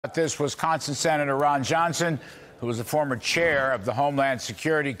This Wisconsin Senator Ron Johnson, who was the former chair of the Homeland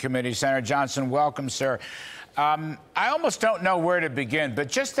Security Committee. Senator Johnson, welcome, sir. I almost don't know where to begin, but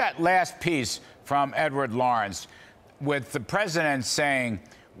just that last piece from Edward Lawrence with the president saying,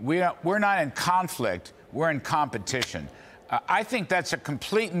 we're not in conflict, we're in competition. I think that's a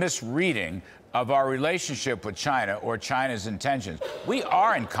complete misreading of our relationship with China or China's intentions. We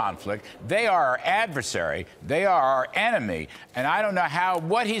are in conflict. They are our adversary. They are our enemy. And I don't know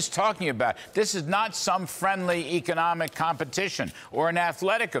what he's talking about. This is not some friendly economic competition or an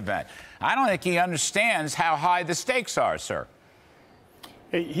athletic event. I don't think he understands how high the stakes are, sir.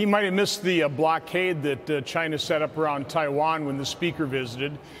 He might have missed the blockade that China set up around Taiwan when the speaker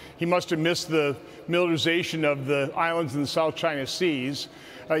visited. He must have missed the militarization of the islands in the South China Seas.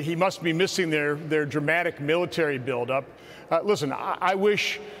 He must be missing their dramatic military buildup. Listen, I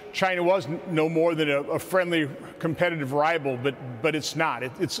wish China was no more than a friendly, competitive rival, but it's not.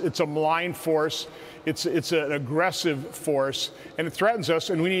 It's a malign force. It's an aggressive force, and it threatens us,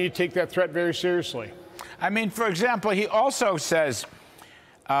 and we need to take that threat very seriously. I mean, for example, he also says,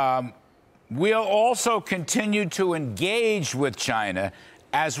 we'll also continue to engage with China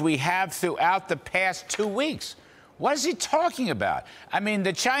as we have throughout the past 2 weeks. What is he talking about? I mean,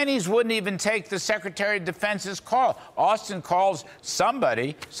 the Chinese wouldn't even take the Secretary of Defense's call. Austin calls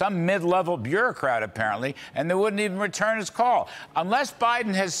somebody, some mid-level bureaucrat apparently, and they wouldn't even return his call. Unless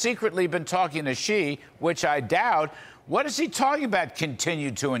Biden has secretly been talking to Xi, which I doubt, what is he talking about, continue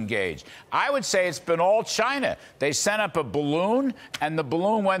to engage? I would say it's been all China. They sent up a balloon, and the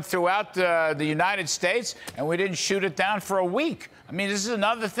balloon went throughout the United States, and we didn't shoot it down for a week. I mean, this is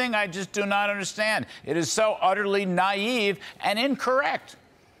another thing I just do not understand. It is so utterly naive and incorrect.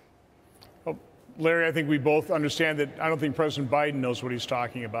 Well, Larry, I think we both understand that I don't think President Biden knows what he's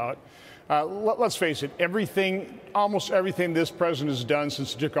talking about. Let's face it, almost everything this president has done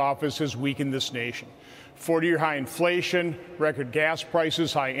since he took office has weakened this nation. 40-year high inflation, record gas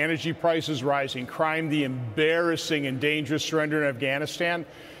prices, high energy prices, rising crime, the embarrassing and dangerous surrender in Afghanistan.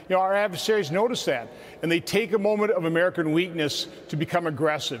 You know, our adversaries notice that, and they take a moment of American weakness to become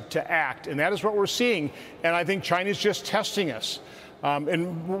aggressive, to act, and that is what we're seeing, and I think China's just testing us.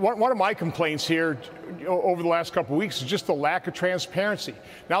 And one of my complaints here over the last couple of weeks is just the lack of transparency.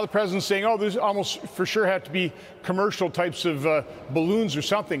 Now the president's saying, oh, there's almost for sure have to be commercial types of balloons or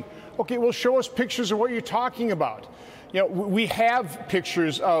something. Okay, well, show us pictures of what you're talking about. You know, we have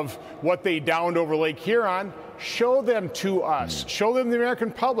pictures of what they downed over Lake Huron. Show them to us. Show them the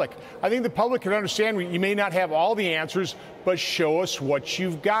American public. I think the public can understand you may not have all the answers, but show us what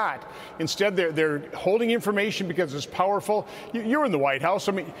you've got. Instead, they're holding information because it's powerful. You're in the White House.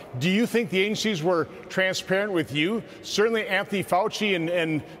 I mean, do you think the agencies were transparent with you? Certainly Anthony Fauci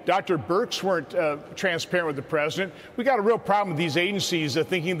and Dr. Birx weren't transparent with the president. We got a real problem with these agencies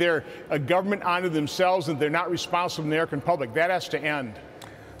thinking they're a government unto themselves and they're not responsible to the American public. That has to end.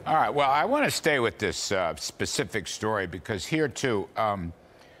 All right. Well, I want to stay with this specific story because here, too,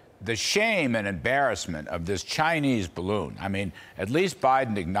 the shame and embarrassment of this Chinese balloon. I mean, at least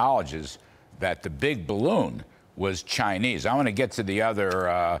Biden acknowledges that the big balloon was Chinese. I want to get to the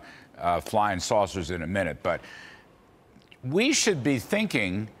other flying saucers in a minute, but we should be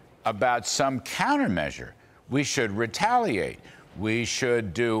thinking about some countermeasure. We should retaliate. We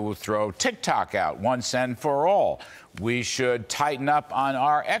should throw TikTok out once and for all. We should tighten up on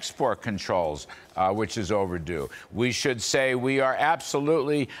our export controls, which is overdue. We should say we are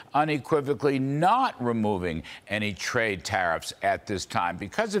absolutely, unequivocally not removing any trade tariffs at this time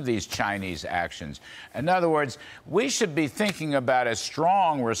because of these Chinese actions. In other words, we should be thinking about a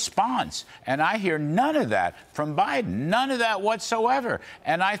strong response. And I hear none of that from Biden, none of that whatsoever.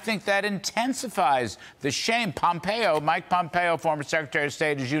 And I think that intensifies the shame. Mike Pompeo, former Secretary of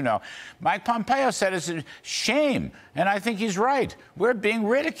State, as you know, Mike Pompeo said it's a shame. And I think he's right. We're being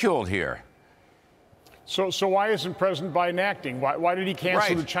ridiculed here. So why isn't President Biden acting? Why did he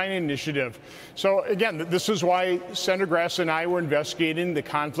cancel the China initiative? So, again, this is why Senator Grass and I were investigating the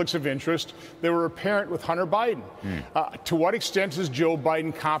conflicts of interest that were apparent with Hunter Biden. To what extent is Joe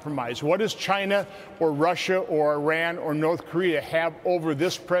Biden compromised? What does China or Russia or Iran or North Korea have over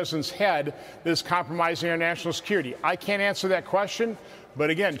this president's head that is compromising our national security? I can't answer that question, but,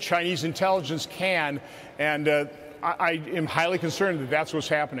 again, Chinese intelligence can, and I am highly concerned that that's what's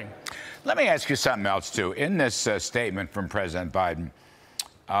happening. Let me ask you something else, too. In this statement from President Biden,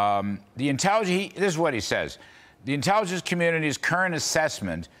 this is what he says. The intelligence community's current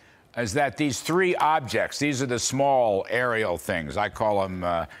assessment is that these three objects, these are the small aerial things, I call them,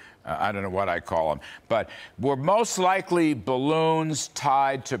 I don't know what I call them, but were most likely balloons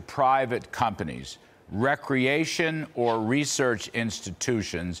tied to private companies recreation or research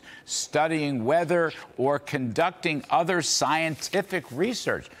institutions studying weather or conducting other scientific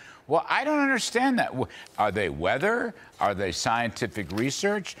research. Well, I don't understand that. Are they weather? Are they scientific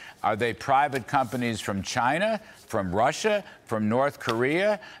research? Are they private companies from China, from Russia, from North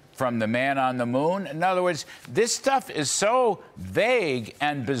Korea, from the man on the moon? In other words, this stuff is so vague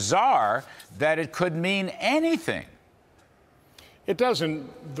and bizarre that it could mean anything. It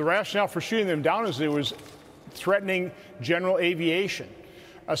doesn't. The rationale for shooting them down is it was threatening general aviation.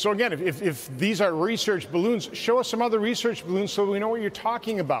 So again, if these are research balloons, show us some other research balloons so we know what you're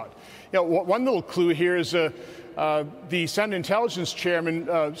talking about. You know, one little clue here is the Senate Intelligence Chairman,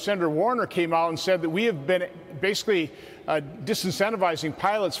 Senator Warner, came out and said that we have been basically disincentivizing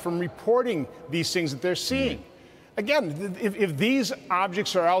pilots from reporting these things that they're seeing. Again, if these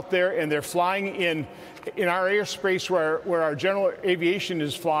objects are out there and they're flying in our airspace where our general aviation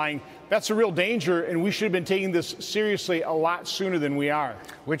is flying, that's a real danger, and we should have been taking this seriously a lot sooner than we are.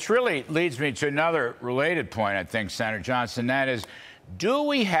 Which really leads me to another related point, I think, Senator Johnson, that is, do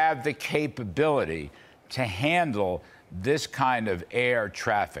we have the capability to handle this kind of air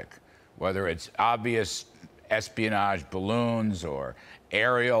traffic, whether it's obvious espionage balloons or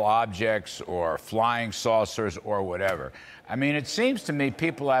aerial objects or flying saucers or whatever? I mean, it seems to me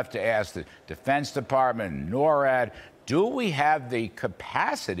people have to ask the Defense Department, NORAD, do we have the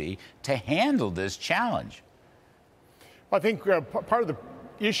capacity to handle this challenge? I think part of the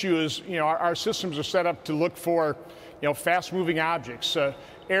issue is, our systems are set up to look for, fast-moving objects,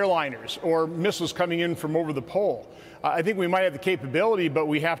 airliners, or missiles coming in from over the pole. I think we might have the capability, but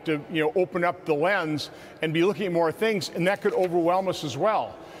we have to, open up the lens and be looking at more things, and that could overwhelm us as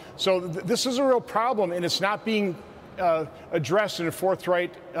well. So this is a real problem, and it's not being addressed in a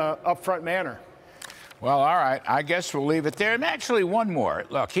forthright, upfront manner. Well, all right. I guess we'll leave it there. And actually, one more.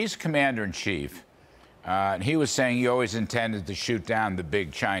 Look, he's commander-in-chief, and he was saying he always intended to shoot down the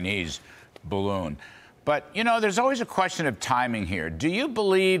big Chinese balloon. But, there's always a question of timing here. Do you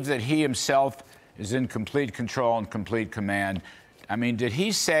believe that he himself is in complete control and complete command? I mean, did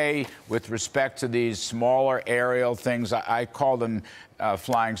he say, with respect to these smaller aerial things, I call them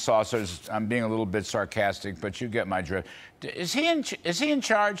flying saucers. I'm being a little bit sarcastic, but you get my drift. Is he in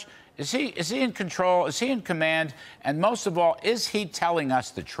charge? Is he in control? Is he in command? And most of all, is he telling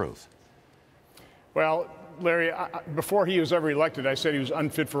us the truth? Well, Larry, before he was ever elected, I said he was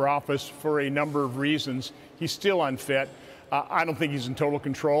unfit for office for a number of reasons. He's still unfit. I don't think he's in total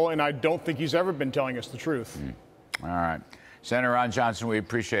control, and I don't think he's ever been telling us the truth. All right. Senator Ron Johnson, we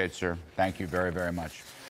appreciate it, sir. Thank you very, very much.